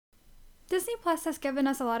Disney Plus has given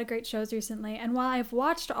us a lot of great shows recently, and while I've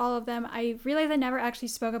watched all of them, I realized I never actually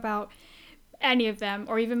spoke about any of them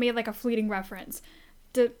or even made like a fleeting reference.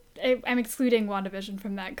 I'm excluding WandaVision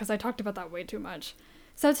from that because I talked about that way too much.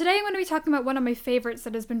 So today I'm going to be talking about one of my favorites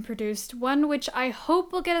that has been produced, one which I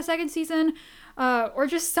hope will get a second season, or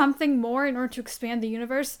just something more in order to expand the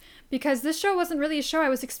universe, because this show wasn't really a show I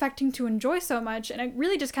was expecting to enjoy so much, and it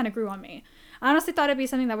really just kind of grew on me. I honestly thought it'd be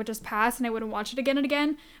something that would just pass and I wouldn't watch it again and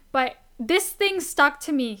again, but this thing stuck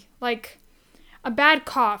to me like a bad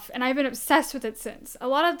cough, and I've been obsessed with it since. A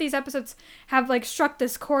lot of these episodes have like struck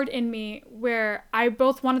this chord in me where I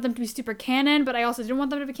both wanted them to be super canon, but I also didn't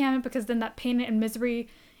want them to be canon because then that pain and misery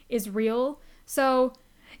is real. So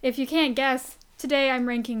if you can't guess, today I'm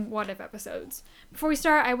ranking What If episodes. Before we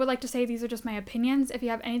start, I would like to say these are just my opinions. If you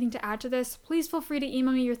have anything to add to this, please feel free to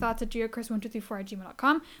email me your thoughts at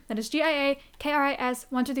giakris1234@gmail.com. That is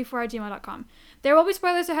giakris1234@gmail.com. There will be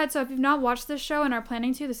spoilers ahead, so if you've not watched this show and are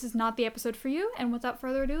planning to, this is not the episode for you. And without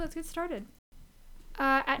further ado, let's get started.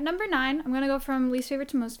 At number 9, I'm going to go from least favorite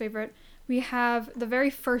to most favorite. We have the very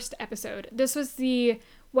first episode. This was the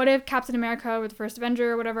What If Captain America or the First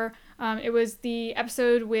Avenger or whatever. It was the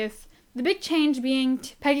episode with the big change being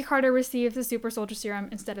Peggy Carter received the super soldier serum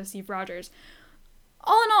instead of Steve Rogers.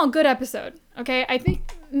 All in all, good episode, okay? I think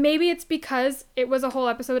maybe it's because it was a whole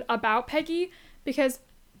episode about Peggy, because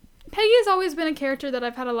Peggy has always been a character that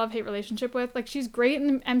I've had a love-hate relationship with. Like, she's great in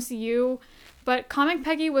the MCU, but comic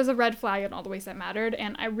Peggy was a red flag in all the ways that mattered,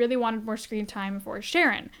 and I really wanted more screen time for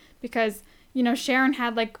Sharon, because, you know, Sharon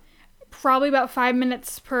had, like, probably about 5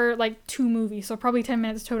 minutes per, like, 2 movies, so probably 10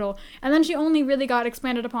 minutes total. And then she only really got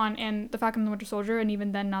expanded upon in The Falcon and the Winter Soldier, and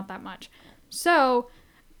even then, not that much. So,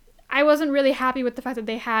 I wasn't really happy with the fact that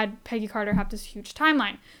they had Peggy Carter have this huge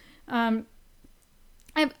timeline. I'm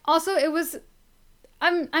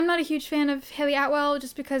not a huge fan of Haley Atwell,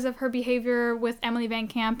 just because of her behavior with Emily Van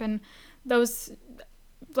Camp and those,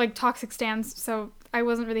 like, toxic stands, so I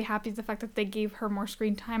wasn't really happy with the fact that they gave her more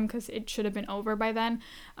screen time because it should have been over by then.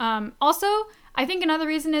 Also, I think another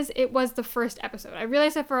reason is it was the first episode. I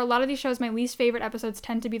realized that for a lot of these shows, my least favorite episodes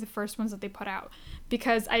tend to be the first ones that they put out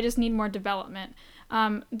because I just need more development.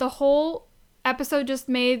 The whole episode just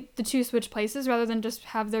made the two switch places rather than just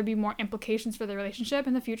have there be more implications for the relationship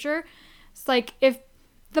in the future. It's like if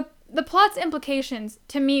the plot's implications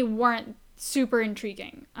to me weren't super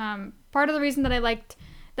intriguing. Part of the reason that I liked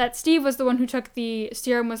that Steve was the one who took the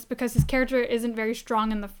serum was because his character isn't very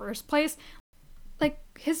strong in the first place. Like,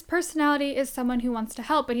 his personality is someone who wants to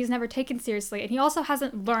help, but he's never taken seriously, and he also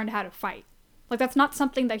hasn't learned how to fight. Like, that's not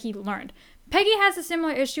something that he learned. Peggy has a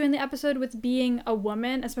similar issue in the episode with being a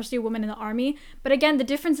woman, especially a woman in the army, but again, the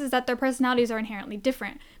difference is that their personalities are inherently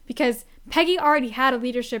different, because Peggy already had a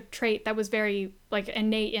leadership trait that was very, like,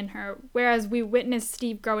 innate in her, whereas we witnessed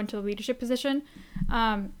Steve grow into the leadership position.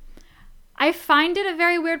 I find it a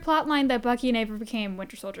very weird plotline that Bucky never became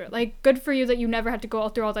Winter Soldier. Like, good for you that you never had to go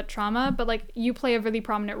through all that trauma, but, like, you play a really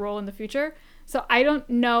prominent role in the future. So I don't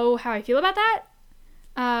know how I feel about that.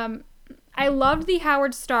 I loved the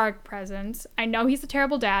Howard Stark presence. I know he's a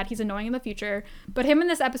terrible dad. He's annoying in the future. But him in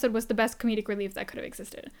this episode was the best comedic relief that could have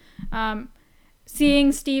existed.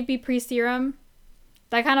 Seeing Steve be pre-serum,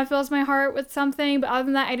 that kind of fills my heart with something. But other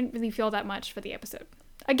than that, I didn't really feel that much for the episode.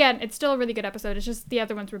 Again, it's still a really good episode. It's just the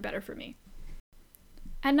other ones were better for me.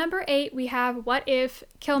 At number 8, we have What If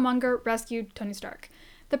Killmonger Rescued Tony Stark.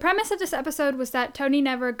 The premise of this episode was that Tony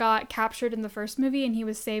never got captured in the first movie and he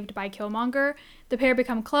was saved by Killmonger. The pair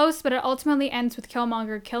become close, but it ultimately ends with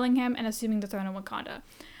Killmonger killing him and assuming the throne of Wakanda.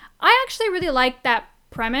 I actually really like that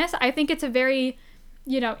premise. I think it's a very,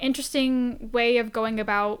 interesting way of going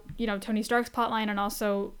about, Tony Stark's plotline and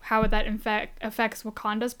also how that affects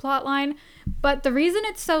Wakanda's plotline. But the reason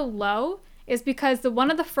it's so low is because one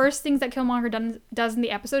of the first things that Killmonger does in the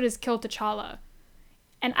episode is kill T'Challa.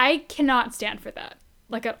 And I cannot stand for that.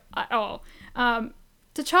 Like, at all.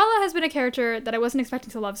 T'Challa has been a character that I wasn't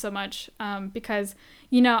expecting to love so much, because,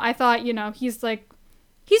 I thought, he's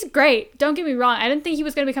great. Don't get me wrong. I didn't think he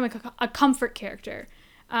was going to become a comfort character.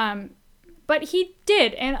 But he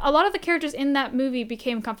did, and a lot of the characters in that movie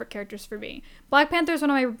became comfort characters for me. Black Panther is one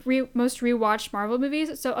of my most rewatched Marvel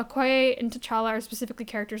movies, so Okoye and T'Challa are specifically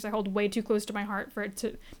characters I hold way too close to my heart for it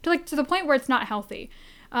to the point where it's not healthy.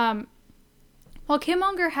 While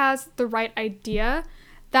Killmonger has the right idea,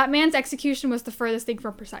 that man's execution was the furthest thing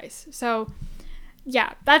from precise. So,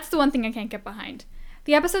 yeah, that's the one thing I can't get behind.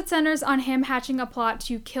 The episode centers on him hatching a plot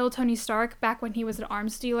to kill Tony Stark back when he was an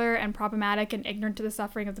arms dealer and problematic and ignorant to the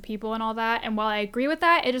suffering of the people and all that. And while I agree with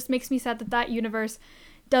that, it just makes me sad that universe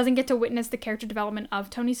doesn't get to witness the character development of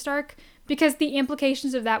Tony Stark, because the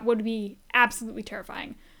implications of that would be absolutely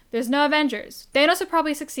terrifying. There's no Avengers. Thanos would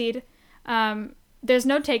probably succeed. There's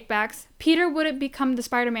no takebacks. Peter wouldn't become the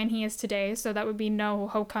Spider-Man he is today, so that would be No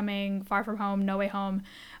Homecoming, Far From Home, No Way Home.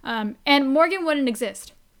 And Morgan wouldn't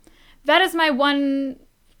exist. That is my one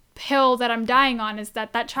hill that I'm dying on, is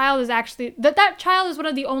that child is actually... That child is one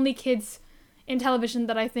of the only kids in television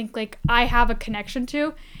that I think, like, I have a connection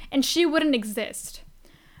to, and she wouldn't exist.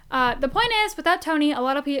 The point is, without Tony, a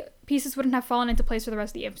lot of pieces wouldn't have fallen into place for the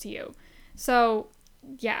rest of the MCU. So...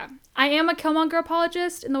 yeah, I am a Killmonger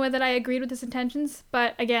apologist in the way that I agreed with his intentions,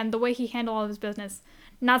 but again, the way he handled all of his business,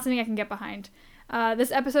 not something I can get behind.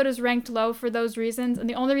 This episode is ranked low for those reasons, and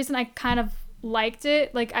the only reason I kind of liked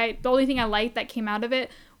it, the only thing I liked that came out of it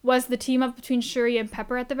was the team up between Shuri and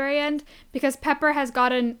Pepper at the very end, because Pepper has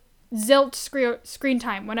gotten zilch screen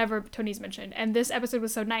time whenever Tony's mentioned, and this episode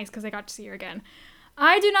was so nice because I got to see her again.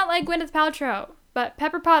 I do not like Gwyneth Paltrow, but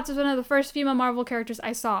Pepper Potts was one of the first female Marvel characters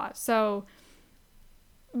I saw, so...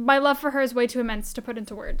 my love for her is way too immense to put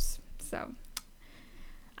into words. So,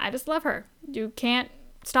 I just love her. You can't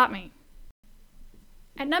stop me.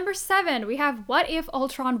 At number 7, we have What If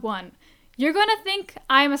Ultron Won? You're going to think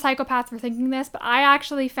I'm a psychopath for thinking this, but I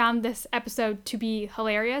actually found this episode to be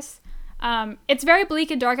hilarious. It's very bleak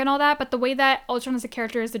and dark and all that, but the way that Ultron as a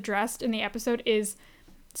character is addressed in the episode is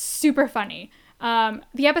super funny.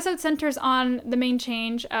 The episode centers on the main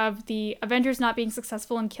change of the Avengers not being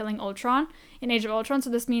successful in killing Ultron in Age of Ultron, so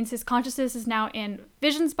this means his consciousness is now in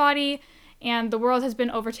Vision's body, and the world has been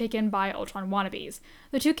overtaken by Ultron wannabes.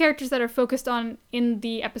 The two characters that are focused on in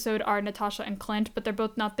the episode are Natasha and Clint, but they're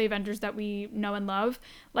both not the Avengers that we know and love.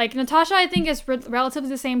 Like, Natasha, I think, is relatively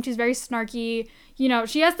the same. She's very snarky. You know,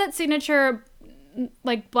 she has that signature,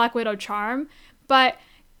 like, Black Widow charm, but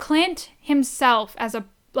Clint himself has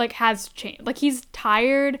changed. Like, he's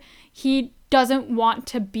tired. He doesn't want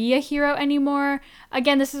to be a hero anymore.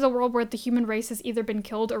 Again, this is a world where the human race has either been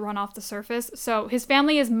killed or run off the surface, so his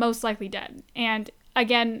family is most likely dead. And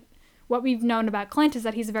again, what we've known about Clint is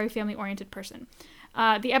that he's a very family-oriented person.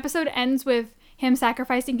 The episode ends with him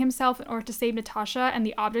sacrificing himself in order to save Natasha and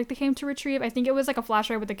the object they came to retrieve. I think it was like a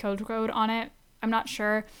flashlight with a code on it. I'm not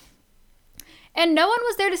sure. And no one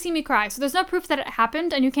was there to see me cry, so there's no proof that it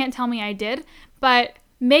happened, and you can't tell me I did, but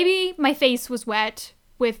maybe my face was wet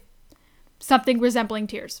with something resembling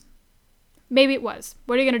tears. Maybe it was.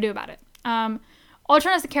 What are you going to do about it?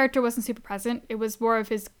 Ultron as a character wasn't super present. It was more of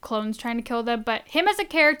his clones trying to kill them, but him as a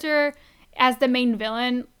character, as the main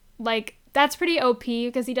villain, like, that's pretty OP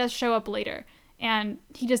because he does show up later, and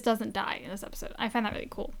he just doesn't die in this episode. I find that really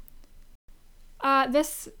cool.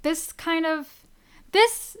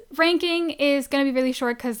 This ranking is going to be really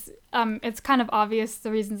short because it's kind of obvious the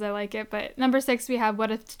reasons I like it. But number 6, we have What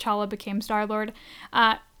If T'Challa Became Star-Lord.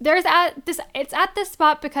 It's at this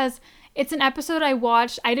spot because it's an episode I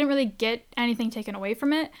watched. I didn't really get anything taken away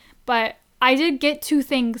from it, but I did get 2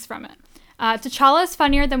 things from it. T'Challa is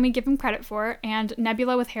funnier than we give him credit for, and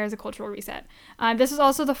Nebula with hair is a cultural reset. This is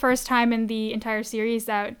also the first time in the entire series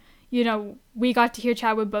that, you know, we got to hear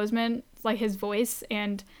Chadwick Boseman, like, his voice,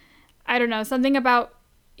 and I don't know, something about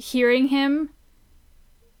hearing him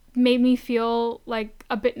made me feel like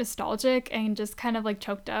a bit nostalgic and just kind of like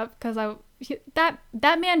choked up because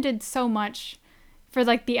that man did so much for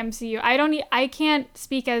like the MCU. I can't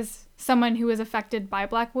speak as someone who is affected by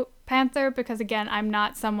Black Panther because again, I'm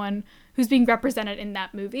not someone who's being represented in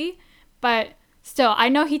that movie, but still, I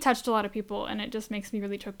know he touched a lot of people and it just makes me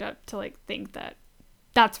really choked up to like think that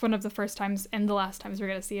that's one of the first times and the last times we're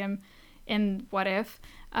going to see him in What If.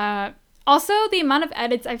 Also, the amount of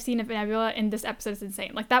edits I've seen of Nebula in this episode is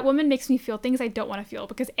insane. Like, that woman makes me feel things I don't want to feel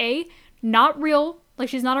because A, not real, like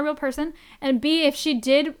she's not a real person, and B, if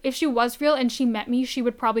she was real and she met me, she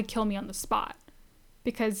would probably kill me on the spot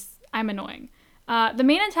because I'm annoying. The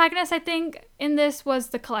main antagonist, I think, in this was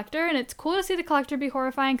the Collector, and it's cool to see the Collector be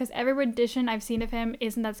horrifying because every rendition I've seen of him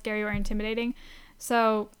isn't that scary or intimidating.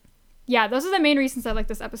 So, yeah, those are the main reasons I like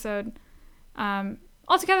this episode.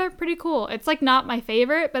 Altogether, pretty cool. It's like not my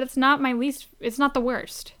favorite, but it's not the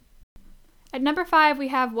worst. At number 5, we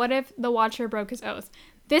have What If the Watcher Broke His Oath.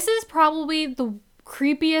 This is probably the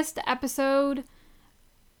creepiest episode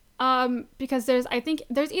because there's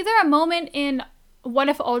either a moment in What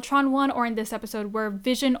If Ultron won or in this episode where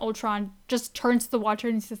Vision Ultron just turns to the Watcher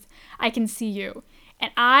and says, "I can see you."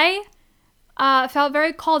 And I felt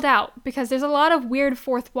very called out because there's a lot of weird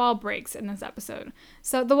fourth wall breaks in this episode.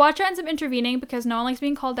 So the Watcher ends up intervening because no one likes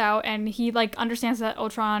being called out, and he like understands that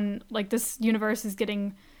Ultron, like this universe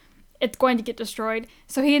it's going to get destroyed.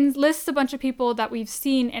 So he enlists a bunch of people that we've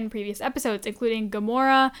seen in previous episodes, including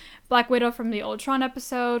Gamora, Black Widow from the Ultron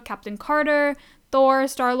episode, Captain Carter, Thor,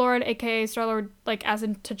 Star-Lord, aka Star-Lord like as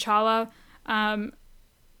in T'Challa,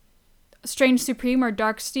 Strange Supreme or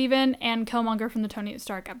Dark Steven and Killmonger from the Tony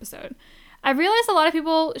Stark episode. I've realized a lot of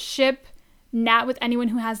people ship Nat with anyone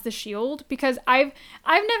who has the shield, because I've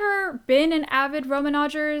never been an avid Roman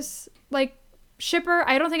Rogers like shipper.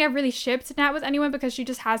 I don't think I've really shipped Nat with anyone because she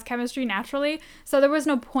just has chemistry naturally, so there was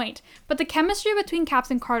no point. But the chemistry between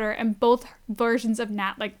Captain Carter and both versions of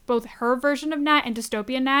Nat, like both her version of Nat and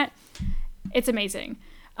Dystopian Nat, it's amazing.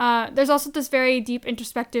 There's also this very deep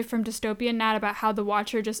introspective from Dystopian Nat about how the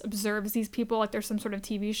Watcher just observes these people like there's some sort of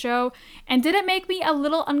TV show. And did it make me a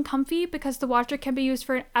little uncomfy because the Watcher can be used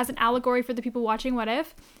as an allegory for the people watching What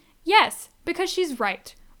If? Yes, because she's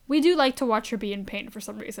right. We do like to watch her be in pain for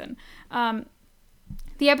some reason.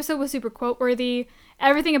 The episode was super quote-worthy.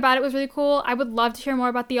 Everything about it was really cool. I would love to hear more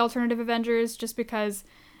about the alternative Avengers just because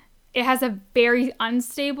it has a very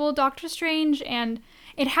unstable Doctor Strange, and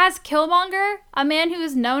it has Killmonger, a man who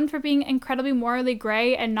is known for being incredibly morally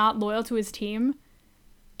gray and not loyal to his team.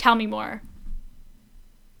 Tell me more.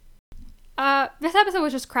 This episode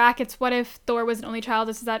was just crack. It's what if Thor was an only child.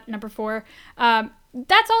 This is at number 4.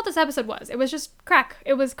 That's all this episode was. It was just crack.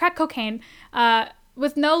 It was crack cocaine.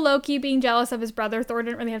 With no Loki being jealous of his brother, Thor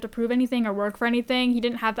didn't really have to prove anything or work for anything. He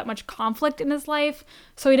didn't have that much conflict in his life,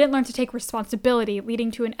 so he didn't learn to take responsibility, leading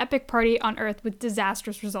to an epic party on Earth with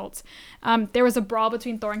disastrous results. There was a brawl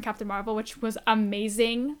between Thor and Captain Marvel, which was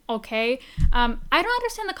amazing, okay? I don't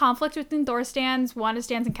understand the conflict between Thor stans, Wanda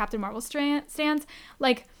stans, and Captain Marvel stans.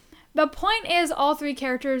 Like, the point is all 3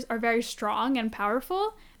 characters are very strong and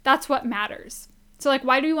powerful. That's what matters. So, like,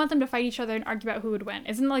 why do we want them to fight each other and argue about who would win?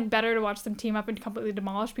 Isn't it, like, better to watch them team up and completely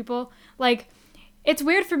demolish people? Like, it's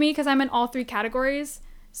weird for me because I'm in all 3 categories.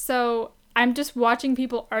 So, I'm just watching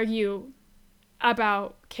people argue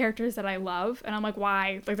about characters that I love. And I'm like,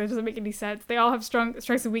 why? Like, that doesn't make any sense. They all have strengths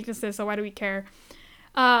and weaknesses, so why do we care?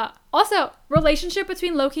 Also, relationship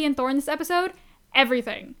between Loki and Thor in this episode,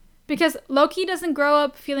 everything. Because Loki doesn't grow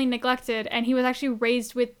up feeling neglected, and he was actually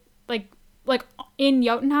raised with, like in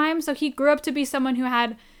Jotunheim, so he grew up to be someone who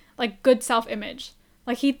had like good self-image.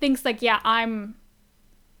 Like he thinks like, yeah, I'm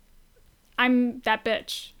that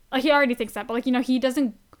bitch. Like he already thinks that, but like, you know, he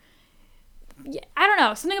doesn't, I don't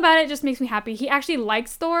know, something about it just makes me happy. He actually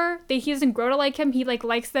likes Thor. He doesn't grow to like him. He like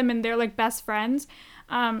likes them and they're like best friends.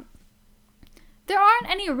 There aren't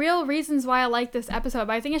any real reasons why I like this episode,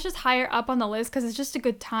 but I think it's just higher up on the list because it's just a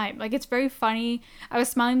good time. Like it's very funny. I was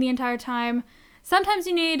smiling the entire time. Sometimes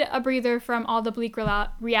you need a breather from all the bleak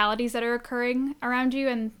realities that are occurring around you,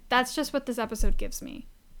 and that's just what this episode gives me.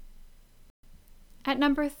 At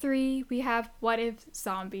number 3, we have What If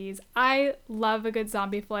Zombies. I love a good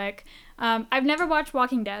zombie flick. I've never watched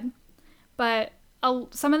Walking Dead, but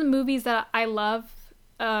some of the movies that I love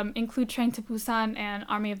include Train to Busan and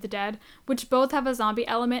Army of the Dead, which both have a zombie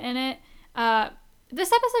element in it.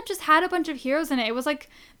 This episode just had a bunch of heroes in it. It was like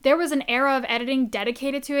there was an era of editing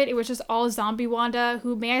dedicated to it. It was just all zombie Wanda,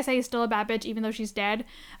 who, may I say, is still a bad bitch even though she's dead.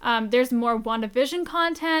 There's more WandaVision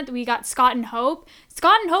content. We got Scott and Hope.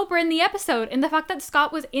 Scott and Hope were in the episode, and the fact that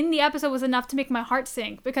Scott was in the episode was enough to make my heart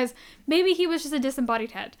sink, because maybe he was just a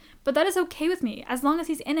disembodied head. But that is okay with me, as long as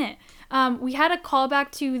he's in it. We had a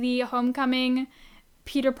callback to the Homecoming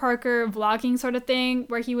Peter Parker vlogging sort of thing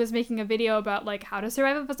where he was making a video about like how to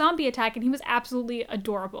survive a zombie attack, and he was absolutely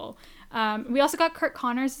adorable. We also got Kurt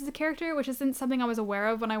Connors as a character, which isn't something I was aware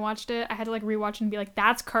of when I watched it. I had to like rewatch and be like,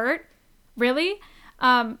 that's Kurt? Really?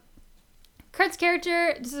 Kurt's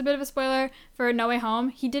character, this is a bit of a spoiler for No Way Home,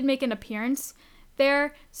 he did make an appearance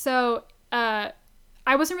there, so I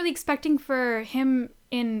wasn't really expecting for him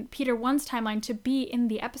in Peter 1's timeline to be in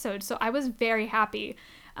the episode, so I was very happy.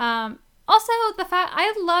 Also, the fact,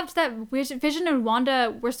 I loved that Vision and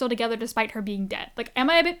Wanda were still together despite her being dead. Like, am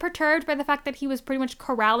I a bit perturbed by the fact that he was pretty much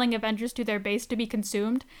corralling Avengers to their base to be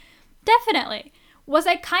consumed? Definitely. Was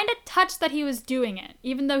I kind of touched that he was doing it,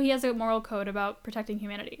 even though he has a moral code about protecting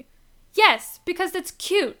humanity? Yes, because it's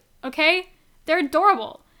cute, okay? They're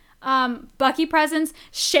adorable. Bucky presence.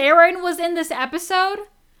 Sharon was in this episode.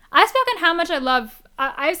 I've spoken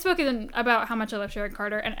about how much I love Sharon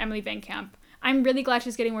Carter and Emily Van Camp. I'm really glad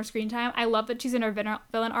she's getting more screen time. I love that she's in her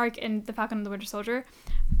villain arc in The Falcon and the Winter Soldier.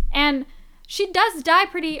 And she does die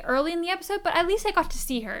pretty early in the episode, but at least I got to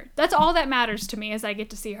see her. That's all that matters to me, is I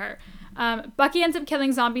get to see her. Bucky ends up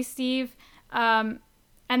killing Zombie Steve, and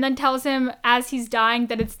then tells him as he's dying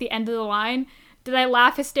that it's the end of the line. Did I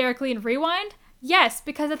laugh hysterically and rewind? Yes,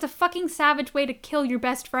 because that's a fucking savage way to kill your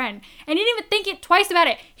best friend. And he didn't even think it twice about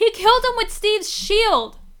it. He killed him with Steve's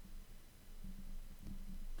shield.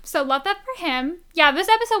 So love that for him. Yeah, this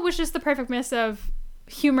episode was just the perfect mix of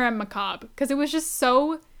humor and macabre, because it was just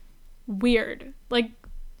so weird, but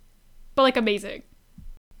amazing.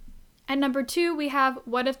 At number 2, we have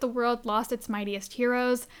What If the World Lost Its Mightiest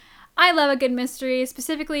Heroes? I love a good mystery.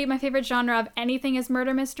 Specifically, my favorite genre of anything is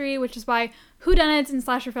murder mystery, which is why whodunits and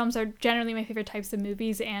slasher films are generally my favorite types of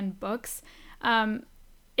movies and books.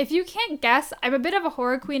 If you can't guess, I'm a bit of a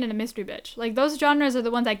horror queen and a mystery bitch. Like, those genres are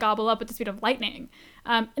the ones I gobble up at the speed of lightning.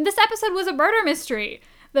 And this episode was a murder mystery.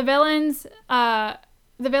 The villain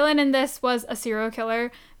in this was a serial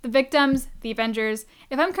killer. The victims, the Avengers.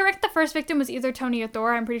 If I'm correct, the first victim was either Tony or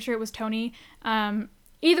Thor. I'm pretty sure it was Tony.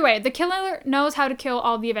 Either way, the killer knows how to kill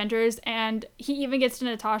all the Avengers, and he even gets to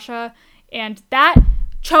Natasha, and that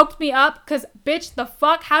choked me up, because, bitch, the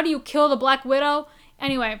fuck? How do you kill the Black Widow?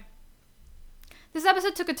 Anyway, this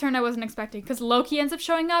episode took a turn I wasn't expecting, because Loki ends up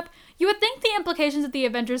showing up. You would think the implications of the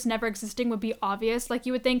Avengers never existing would be obvious. Like,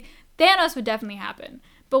 you would think Thanos would definitely happen.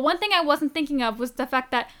 But one thing I wasn't thinking of was the fact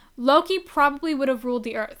that Loki probably would have ruled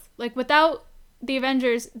the Earth. Like, without the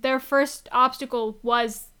Avengers, their first obstacle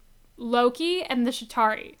was Loki and the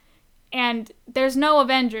Chitauri. And there's no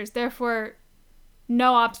Avengers, therefore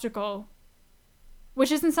no obstacle.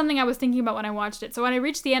 Which isn't something I was thinking about when I watched it. So when I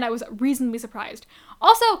reached the end, I was reasonably surprised.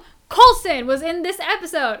 Also, Coulson was in this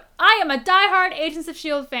episode. I am a diehard Agents of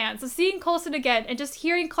S.H.I.E.L.D. fan. So seeing Coulson again and just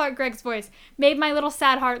hearing Clark Gregg's voice made my little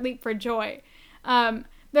sad heart leap for joy.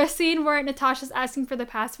 The scene where Natasha's asking for the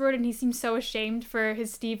password and he seems so ashamed for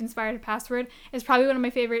his Steve-inspired password is probably one of my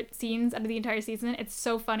favorite scenes out of the entire season. It's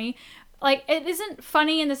so funny. Like, it isn't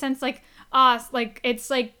funny in the sense like, it's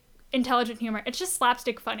like intelligent humor. It's just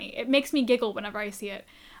slapstick funny. It makes me giggle whenever I see it.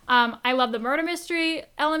 I love the murder mystery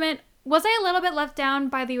element. Was I a little bit let down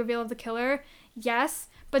by the reveal of the killer? Yes,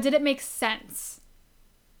 but did it make sense?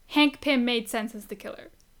 Hank Pym made sense as the killer.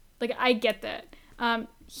 Like, I get that.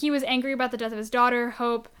 He was angry about the death of his daughter,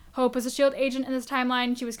 Hope. Hope was a S.H.I.E.L.D. agent in this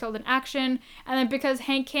timeline. She was killed in action. And then because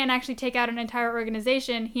Hank can't actually take out an entire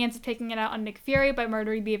organization, he ends up taking it out on Nick Fury by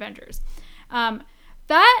murdering the Avengers.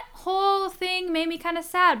 That whole thing made me kind of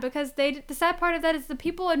sad because the sad part of that is the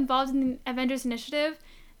people involved in the Avengers Initiative,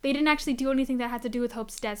 they didn't actually do anything that had to do with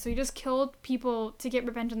Hope's death. So he just killed people to get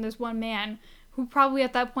revenge on this one man who probably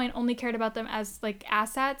at that point only cared about them as, like,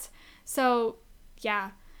 assets. So,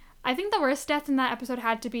 yeah. I think the worst death in that episode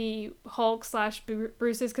had to be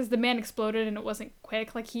Hulk/Bruce's because the man exploded and it wasn't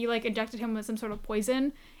quick. Like, he, like, injected him with some sort of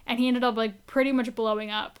poison and he ended up, like, pretty much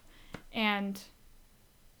blowing up. And,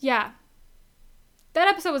 yeah. That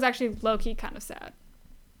episode was actually low-key kind of sad.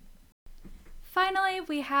 Finally,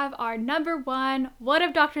 we have our number 1, What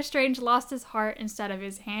If Doctor Strange Lost His Heart Instead of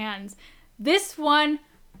His Hands? This one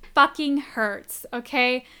fucking hurts,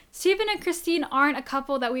 okay? Stephen and Christine aren't a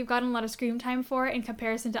couple that we've gotten a lot of screen time for in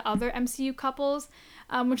comparison to other MCU couples,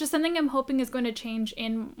 which is something I'm hoping is going to change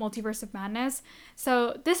in Multiverse of Madness.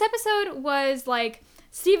 So this episode was like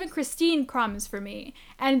Steve and Christine crumbs for me,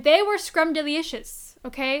 and they were scrumdiddlyicious,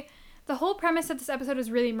 okay? The whole premise of this episode is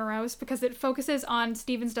really morose because it focuses on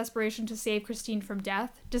Steven's desperation to save Christine from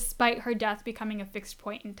death, despite her death becoming a fixed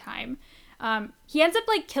point in time. He ends up,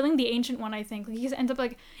 like, killing the Ancient One, I think. Like, he ends up,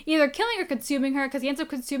 like, either killing or consuming her, because he ends up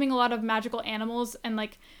consuming a lot of magical animals and,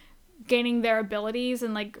 like, gaining their abilities,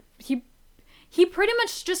 and, like, he pretty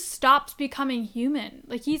much just stops becoming human.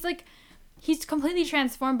 Like, he's completely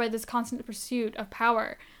transformed by this constant pursuit of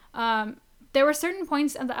power. There were certain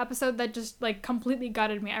points in the episode that just, like, completely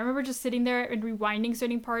gutted me. I remember just sitting there and rewinding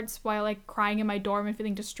certain parts while, like, crying in my dorm and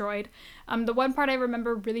feeling destroyed. The one part I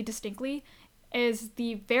remember really distinctly is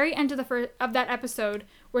the very end of that episode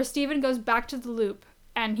where Steven goes back to the loop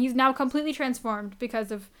and he's now completely transformed because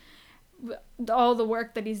of all the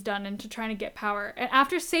work that he's done into trying to get power. And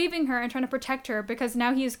after saving her and trying to protect her, because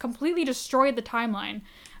now he has completely destroyed the timeline,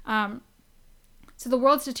 so the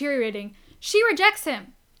world's deteriorating, she rejects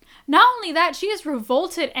him. Not only that, she is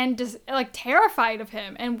revolted and terrified of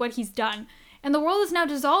him and what he's done. And the world is now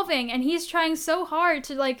dissolving and he's trying so hard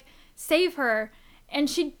to, like, save her. And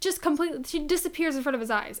she just she disappears in front of his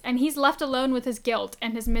eyes. And he's left alone with his guilt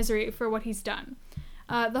and his misery for what he's done.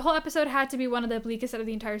 The whole episode had to be one of the bleakest out of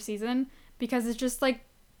the entire season. Because it's just like,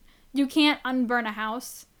 you can't unburn a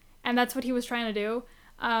house. And that's what he was trying to do.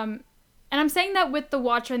 And I'm saying that with the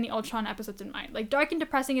Watcher and the Ultron episodes in mind. Like, dark and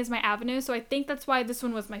depressing is my avenue. So I think that's why this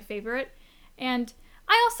one was my favorite. And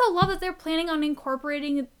I also love that they're planning on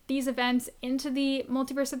incorporating these events into the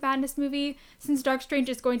Multiverse of Madness movie. Since Doctor Strange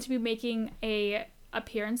is going to be making a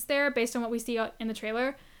appearance there based on what we see in the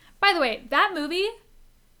trailer. By the way, that movie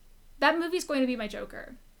is going to be my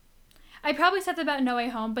Joker. I probably said that about No Way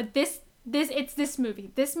Home, but it's this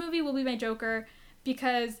movie. This movie will be my Joker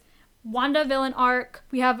because Wanda villain arc,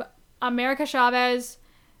 we have America Chavez,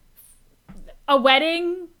 a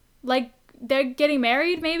wedding, like they're getting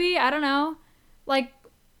married maybe, I don't know. Like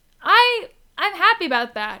I'm happy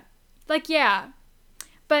about that. Like, yeah.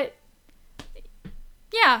 But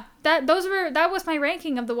yeah, that was my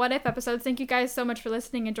ranking of the What If episodes. Thank you guys so much for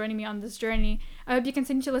listening and joining me on this journey. I hope you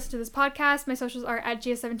continue to listen to this podcast. My socials are at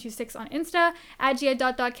Gia726 on Insta, at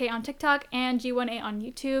Gia.k on TikTok, and G1A on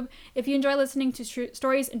YouTube. If you enjoy listening to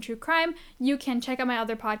stories in true crime, you can check out my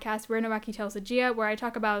other podcast, We're No Wacky Tales of Gia, where I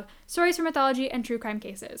talk about stories from mythology and true crime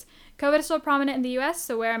cases. COVID is still prominent in the US,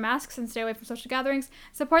 so wear masks and stay away from social gatherings.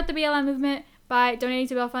 Support the BLM movement by donating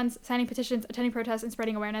to bail funds, signing petitions, attending protests, and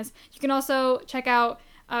spreading awareness. You can also check out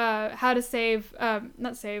how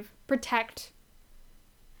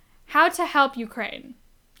to help Ukraine.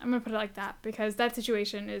 I'm going to put it like that because that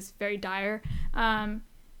situation is very dire.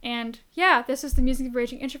 And yeah, this is the Music of a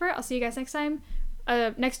Raging Introvert. I'll see you guys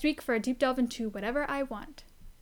next week for a deep delve into whatever I want.